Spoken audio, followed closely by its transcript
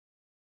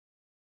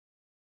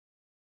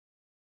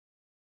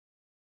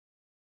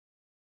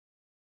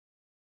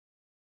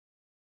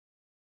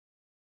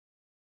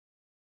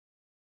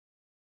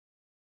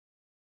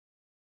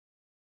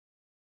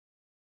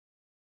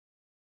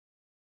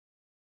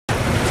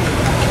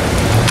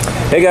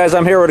Hey guys,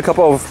 I'm here with a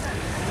couple of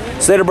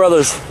Stater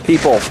Brothers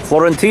people,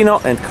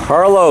 Florentino and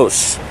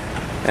Carlos.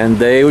 And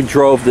they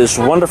drove this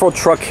wonderful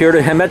truck here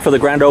to Hemet for the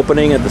grand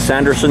opening at the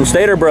Sanderson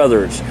Stater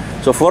Brothers.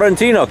 So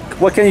Florentino,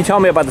 what can you tell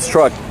me about this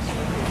truck?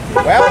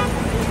 Well,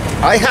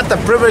 I had the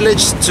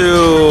privilege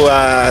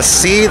to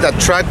see the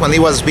truck when it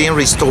was being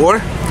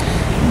restored.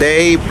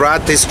 They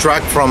brought this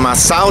truck from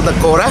South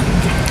Dakota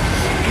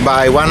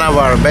by one of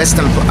our best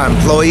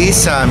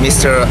employees,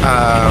 Mr.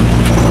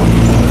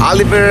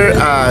 Oliver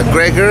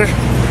Greger,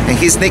 and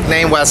his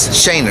nickname was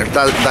Shaner.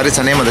 That is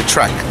the name of the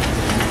truck.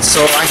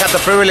 So I had the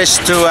privilege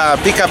to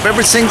pick up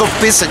every single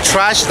piece of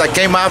trash that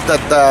came out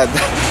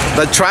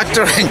the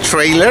tractor and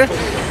trailer,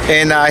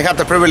 and I had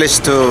the privilege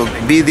to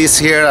be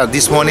here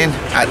this morning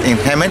in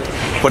Hemet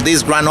for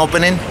this grand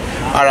opening,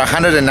 our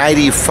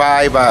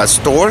 195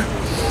 store,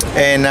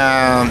 and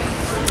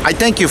I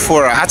thank you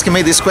for asking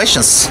me these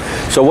questions.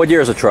 So what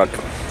year is the truck?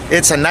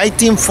 It's a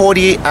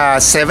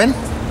 1947,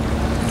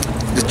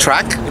 the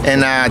truck,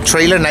 and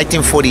trailer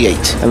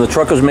 1948. And the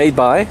truck was made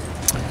by?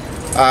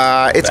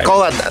 It's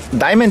called a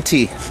Diamond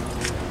T.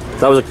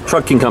 That was a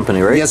trucking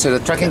company, right? Yes, sir,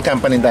 the trucking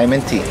company,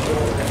 Diamond T.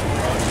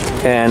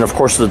 And of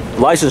course the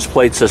license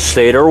plate says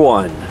Stater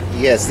 1.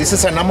 Yes, this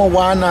is our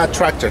 #1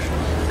 tractor.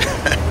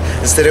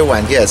 Stater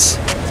 1, yes.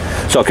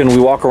 So can we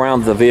walk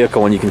around the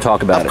vehicle and you can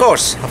talk about it? Of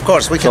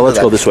course, we can. So let's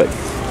go this way.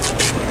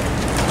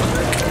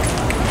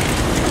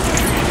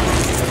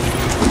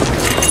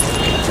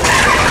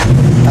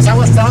 As I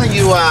was telling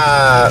you,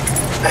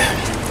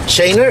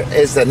 Shaner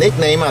is the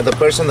nickname of the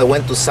person that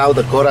went to South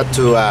Dakota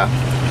to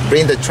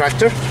bring the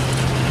tractor.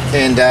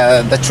 And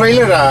the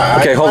trailer,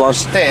 okay, hold on.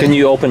 Can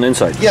you open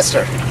inside? Yes,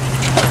 sir.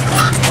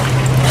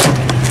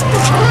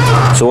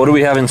 So what do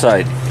we have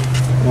inside?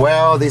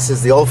 Well, this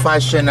is the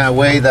old-fashioned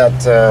way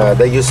that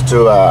they used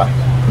to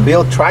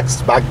build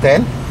trucks back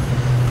then.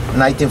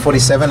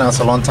 1947, that was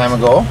a long time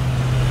ago.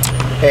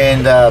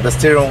 And the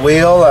steering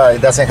wheel,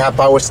 it doesn't have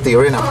power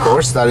steering, of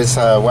course. That is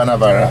one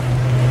of our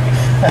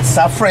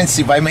sufferings,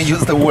 if I may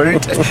use the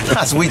word,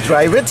 as we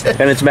drive it.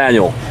 And it's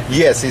manual?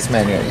 Yes, it's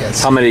manual,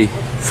 yes. How many?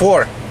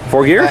 4.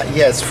 4 gear?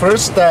 Yes,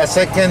 first,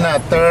 second,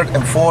 third,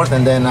 and fourth,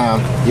 and then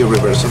you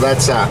reverse. So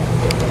that's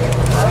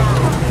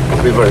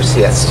reverse,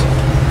 yes.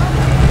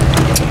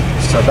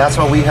 So that's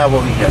what we have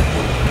over here.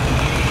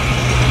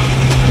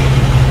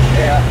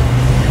 Yeah.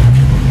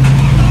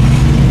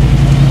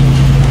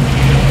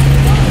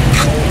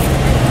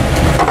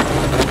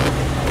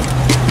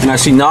 And I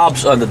see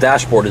knobs on the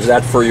dashboard. Is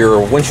that for your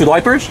windshield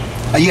wipers?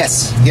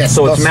 Yes.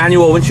 So it's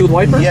manual windshield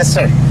wiper? Yes,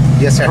 sir.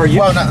 Yes, sir.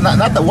 Well,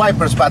 not the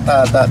wipers, but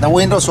the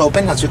windows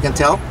open, as you can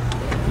tell.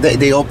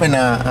 They open.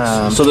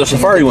 So the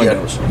Safari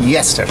windows?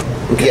 Yes, sir.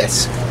 Okay.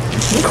 Yes.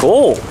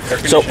 Cool.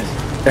 So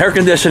air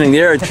conditioning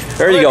there.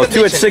 There you go.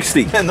 2 at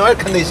 60. No air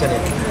conditioning.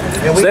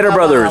 Stater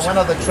Brothers. One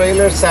of the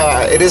trailers.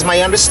 It is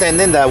my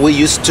understanding that we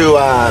used to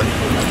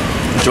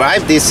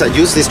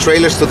use these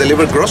trailers to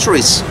deliver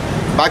groceries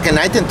back in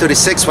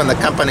 1936 when the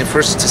company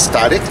first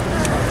started.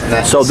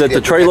 So did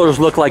the trailers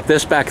look like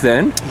this back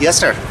then? Yes,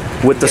 sir.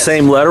 With the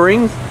same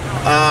lettering?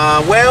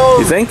 Well,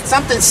 you think?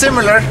 Something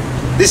similar.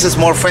 This is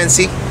more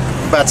fancy,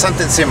 but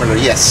something similar.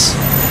 Yes,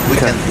 we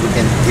can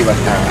give a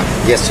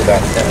yes to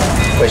that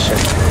question.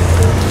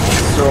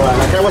 So,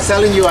 like I was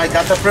telling you, I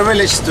got the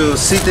privilege to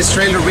see this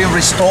trailer being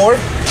restored.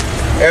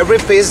 Every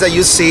piece that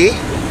you see,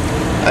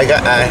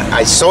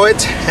 I saw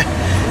it,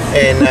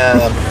 and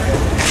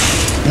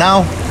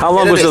now. How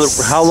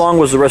long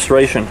was the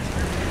restoration?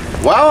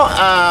 Well,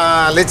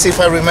 let's see if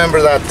I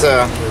remember that.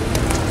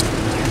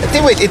 I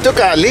think it took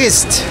at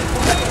least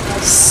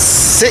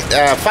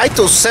 5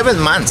 to 7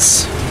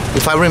 months,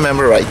 if I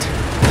remember right.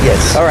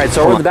 Yes. All right,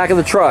 so we're in the back of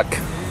the truck.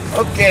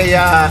 Okay.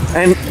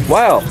 And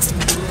wow,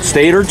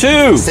 Stater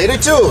 2. Stater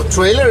 2.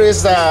 Trailer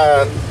is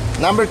the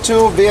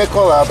 #2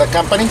 vehicle of the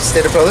company,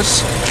 Stater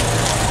Brothers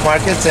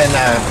Markets, and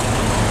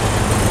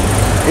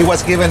it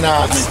was given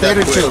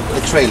Stater 2,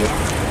 the trailer.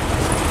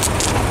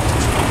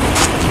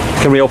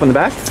 Can we open the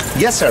back?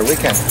 Yes, sir, we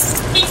can.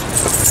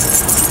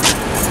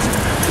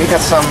 We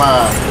got some...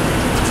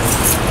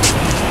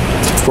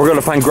 We're going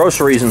to find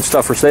groceries and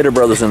stuff for Stater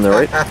Brothers in there,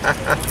 right?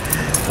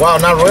 Well,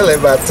 not really,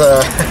 but...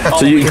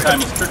 so you...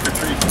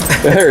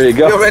 There you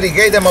go. We already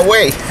gave them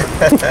away.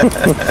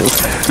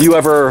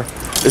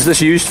 Is this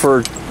used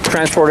for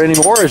transport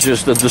anymore, or is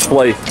just a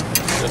display?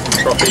 Just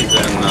trophies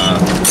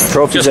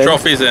and...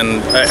 trophies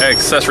and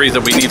accessories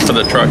that we need for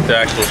the truck to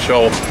actually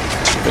show.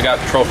 We got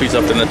trophies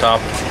up in the top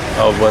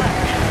of what...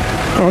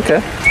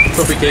 Okay.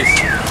 Trophy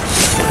case.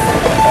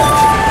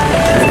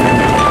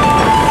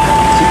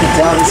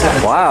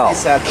 Wow.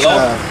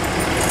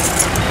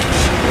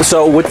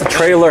 So would the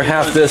trailer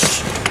have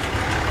this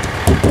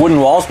wooden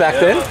walls back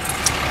then?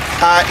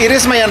 It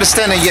is my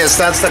understanding, yes.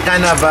 That's the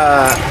kind of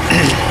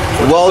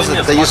walls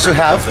that they used to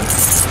have.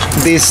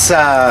 This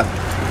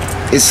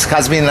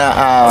has been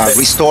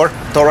restored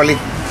thoroughly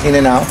in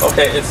and out.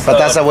 Okay, but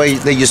that's the way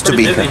they used to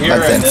be back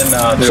then.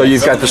 So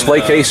you've got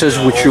display cases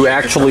which you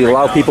actually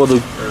allow people to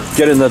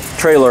get in the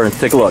trailer and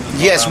take a look.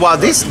 Yes, well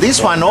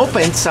this one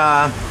opens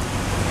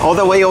all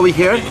the way over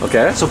here.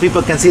 Okay. So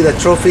people can see the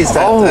trophies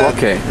that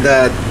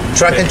the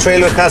truck and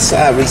trailer has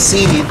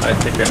received. I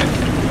take that.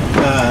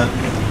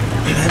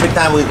 Every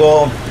time we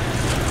go,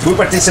 we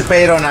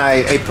participate on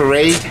a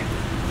parade.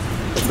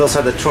 Those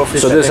are the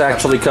trophies. So this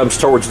actually comes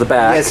towards the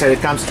back. Yes, sir, it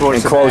comes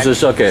towards and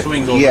closes. back. Okay.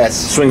 Swings over. Yes.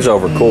 Swings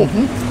over. Cool.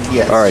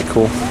 Yes. All right.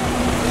 Cool.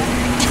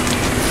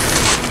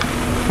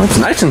 Well, it's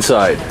nice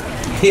inside.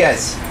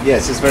 Yes.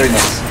 Yes, it's very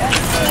nice.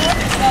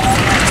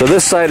 So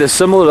this side is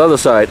similar to the other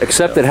side,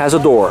 except it has a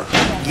door.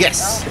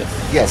 Yes.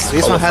 Yes.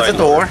 This one has a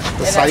door.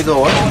 The side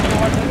door.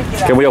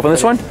 Can we open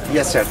this one?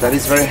 Yes, sir. That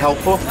is very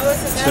helpful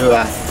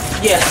to.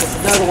 Yes,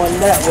 another one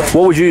that way.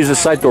 What would you use this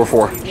side door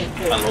for?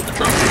 Unload the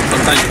trunk.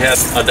 Sometimes you had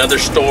another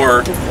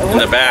store in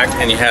the back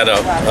and you had a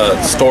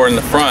store in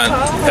the front.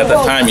 At the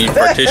time you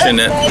partitioned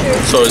it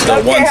so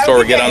the one store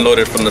would get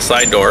unloaded from the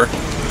side door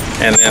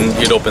and then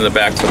you'd open the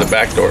back for the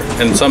back door.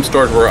 And some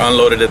stores were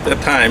unloaded at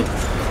that time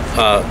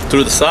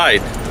through the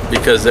side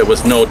because there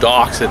was no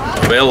docks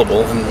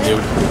available, and you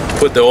would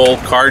put the old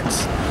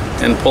carts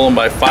and pull them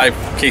by 5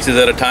 cases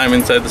at a time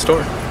inside the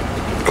store.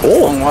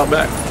 Cool. A long while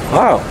back.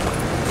 Wow.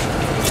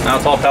 Now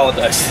it's all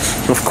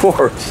palletized. Of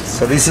course.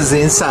 So this is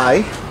the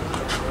inside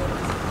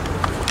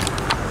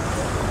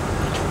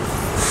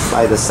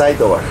by the side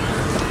door.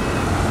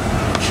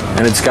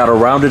 And it's got a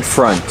rounded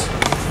front.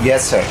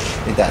 Yes, sir.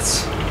 It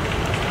does.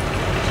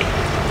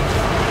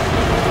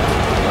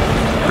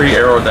 Pretty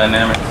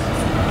aerodynamic.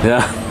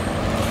 Yeah.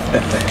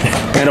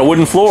 And a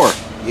wooden floor.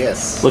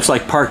 Yes. Looks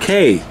like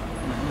parquet.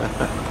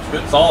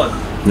 Good, solid.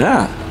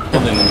 Yeah.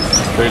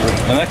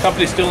 And that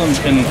company's still in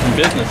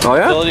business. Oh,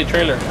 yeah? Utility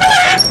trailer.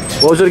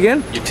 What was it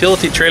again?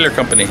 Utility trailer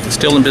company. It's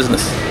still in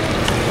business.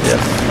 Yes.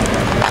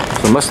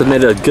 So it must have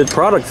made a good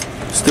product.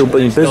 Still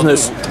in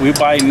business. We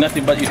buy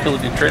nothing but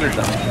utility trailers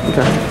now.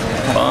 Okay.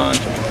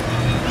 Bunch.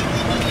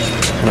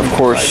 And of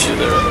course.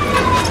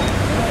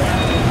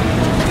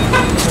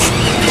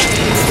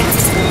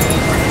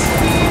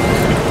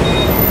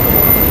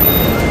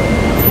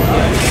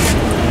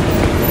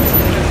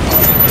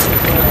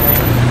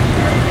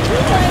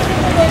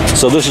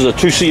 So this is a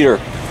 2-seater.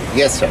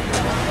 Yes, sir.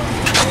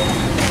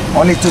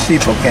 Only 2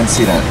 people can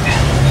sit on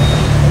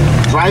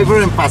it.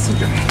 Driver and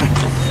passenger.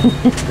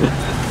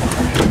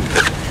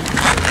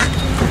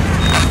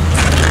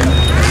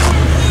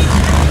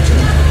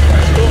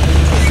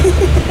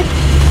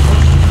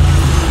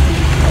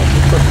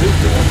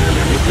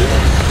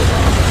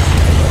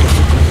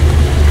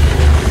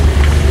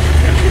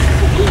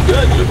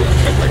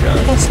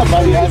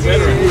 Somebody has it.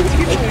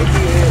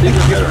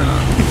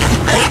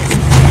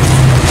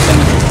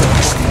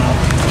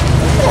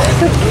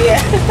 Yeah.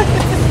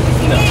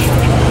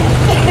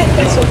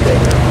 It's okay.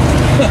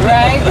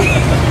 Right?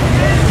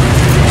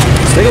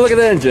 Let's take a look at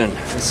the engine.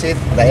 You see,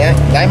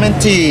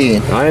 Diamond T.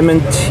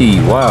 Diamond T.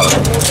 Wow.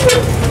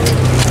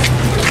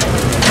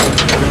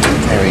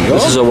 There we go.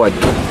 This is a what?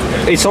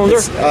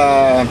 8-cylinder?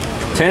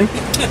 10?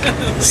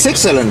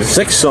 6-cylinder.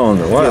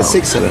 6-cylinder. Wow. Yeah,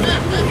 6-cylinder.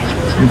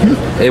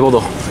 Able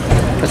to.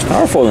 That's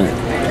powerful, isn't it?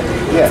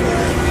 Yeah.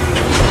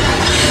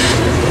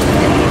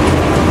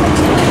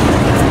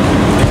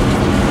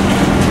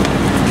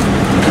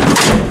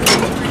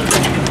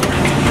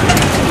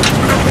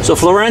 So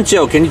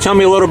Florencio, can you tell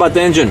me a little about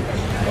the engine?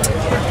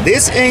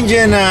 This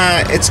engine,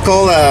 it's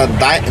called a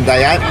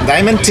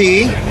Diamond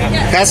T.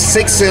 Has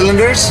 6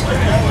 cylinders,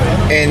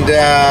 and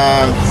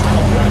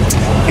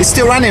it's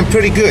still running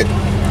pretty good.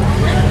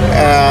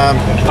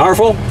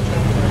 Powerful?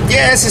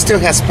 Yes, it still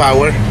has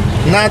power.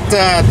 Not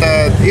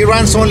it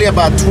runs only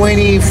about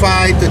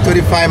 25 to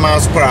 35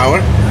 miles per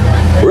hour.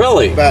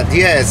 Really? But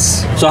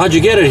yes. So how'd you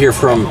get it here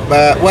from?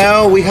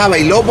 Well, we have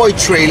a lowboy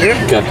trailer,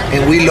 okay,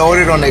 and we load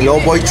it on a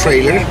lowboy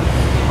trailer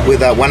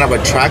with one of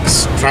our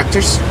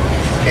tractors,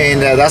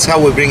 and that's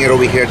how we bring it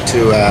over here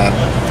to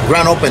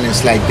grand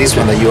openings like this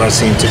one that you are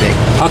seeing today.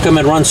 How come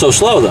it runs so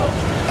slow, though?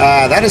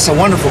 That is a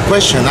wonderful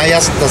question. I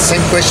asked the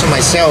same question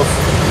myself,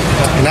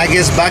 and I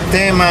guess back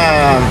then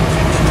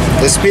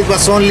the speed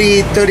was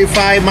only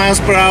 35 miles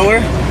per hour.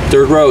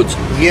 Dirt roads.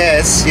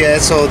 Yes,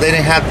 yes. So they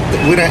didn't have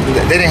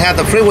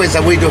the freeways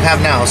that we do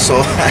have now.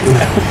 So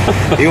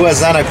it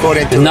was not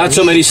according to. And not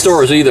so many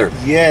stores either.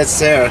 Yes,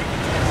 sir.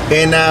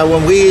 And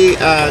when we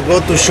go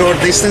to short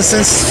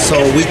distances,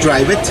 so we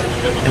drive it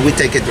and we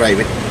take it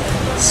driving.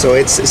 So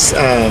it's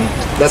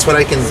that's what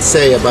I can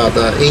say about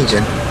the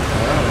engine.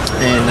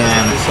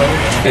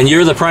 And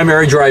you're the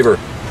primary driver.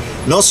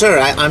 No, sir.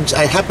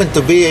 I happen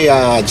to be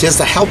just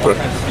a helper.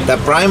 The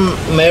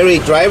primary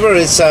driver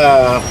is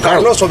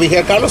Carlos over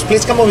here. Carlos,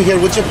 please come over here,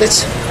 would you,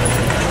 please?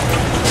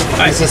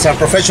 This is a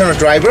professional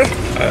driver.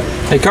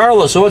 Hey,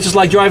 Carlos. So what's it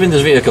like driving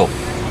this vehicle?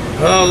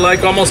 Well,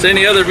 like almost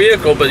any other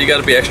vehicle, but you got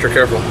to be extra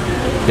careful.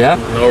 Yeah.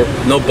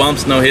 No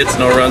bumps, no hits,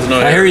 no runs,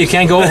 no. I hear you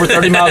can't go over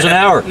 30 miles an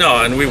hour.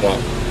 No, and we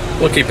won't.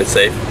 We'll keep it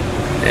safe.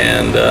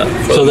 And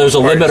so there's a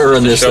limiter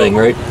in this thing,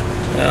 right?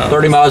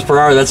 30 miles per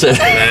hour, that's it.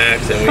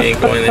 Max, and we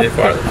ain't going any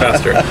farther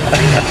faster.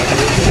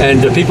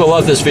 And people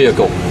love this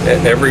vehicle.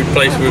 Every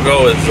place we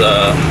go is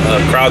a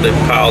crowd that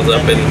piles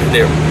up, and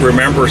they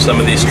remember some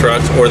of these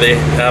trucks, or they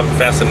have a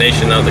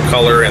fascination of the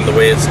color and the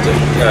way it's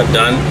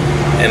done,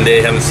 and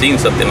they haven't seen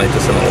something like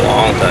this in a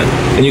long time.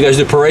 And you guys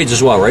do parades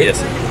as well, right?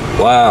 Yes.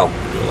 Wow. We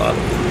do a lot.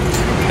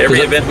 Every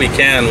event we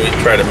can, we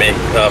try to make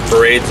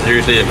parades,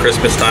 usually at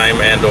Christmas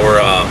time, and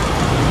or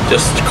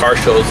just car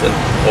shows and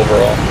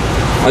overall.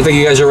 I think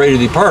you guys are ready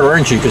to depart,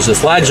 aren't you? Because the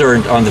flags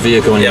aren't on the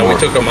vehicle anymore. Yeah, we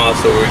took them off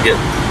so we get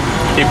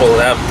people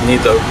that need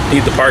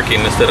the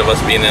parking instead of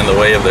us being in the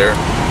way of their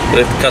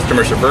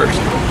customers first.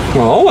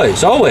 Well,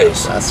 always,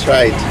 always. That's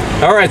right.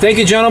 All right, thank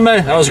you,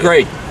 gentlemen. That was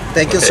great.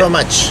 Thank you so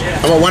much.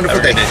 Have a wonderful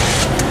day.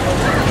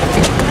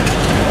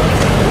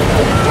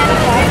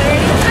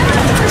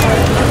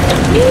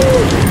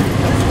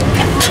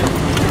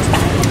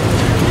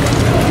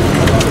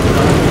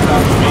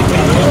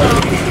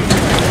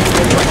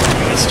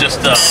 It's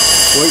just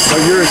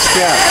What year is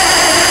that?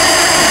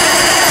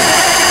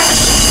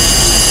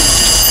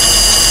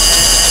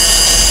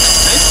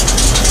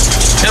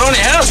 it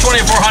only has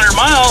 2,400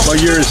 miles. What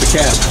year is the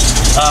cab?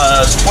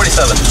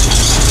 47.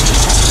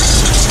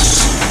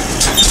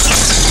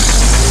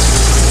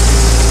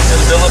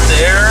 It'll fill up the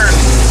air. And,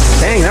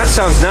 Dang, that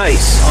sounds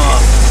nice.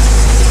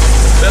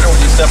 better when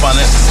you step on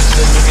it.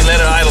 If you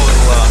let it idle,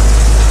 it'll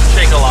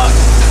shake a lot.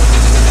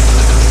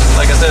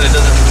 Like I said, it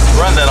doesn't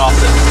run that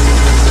often.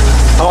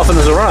 How often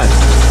does it run?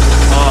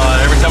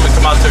 Every time we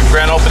come out to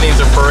grand openings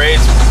or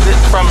parades,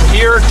 from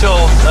here till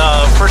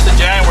 1st of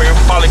January,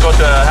 we'll probably go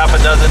to half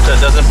a dozen to a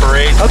dozen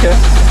parades. Okay.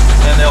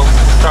 And they'll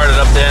start it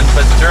up then.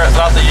 But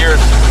throughout the years,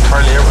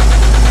 hardly ever.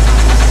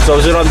 So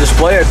is it on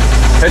display at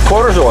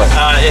headquarters or what?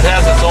 It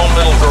has its own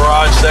little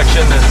garage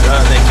section that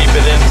they keep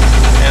it in,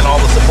 and all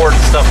the support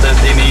and stuff that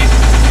they need.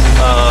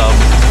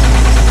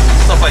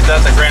 Stuff like that,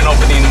 the grand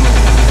opening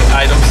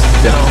items,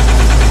 you know.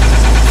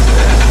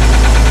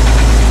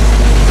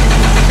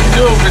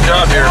 Do a good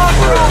job here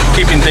for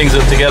keeping things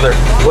together.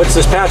 What's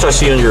this patch I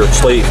see on your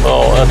sleeve?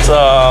 Oh, it's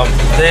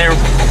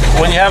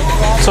when you have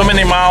so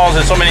many miles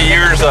and so many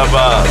years of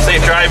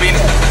safe driving,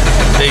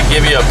 they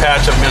give you a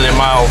patch of 1,000,000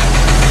 miles.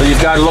 So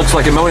you've got, it looks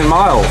like 1,000,000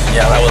 miles.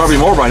 Yeah, that was Probably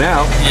more by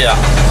now. Yeah,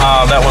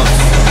 that was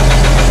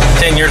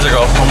 10 years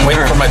ago. I'm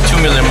waiting for my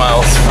 2,000,000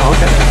 miles. Oh,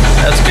 okay.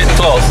 That's getting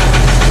close,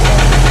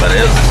 but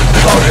it's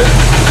all good.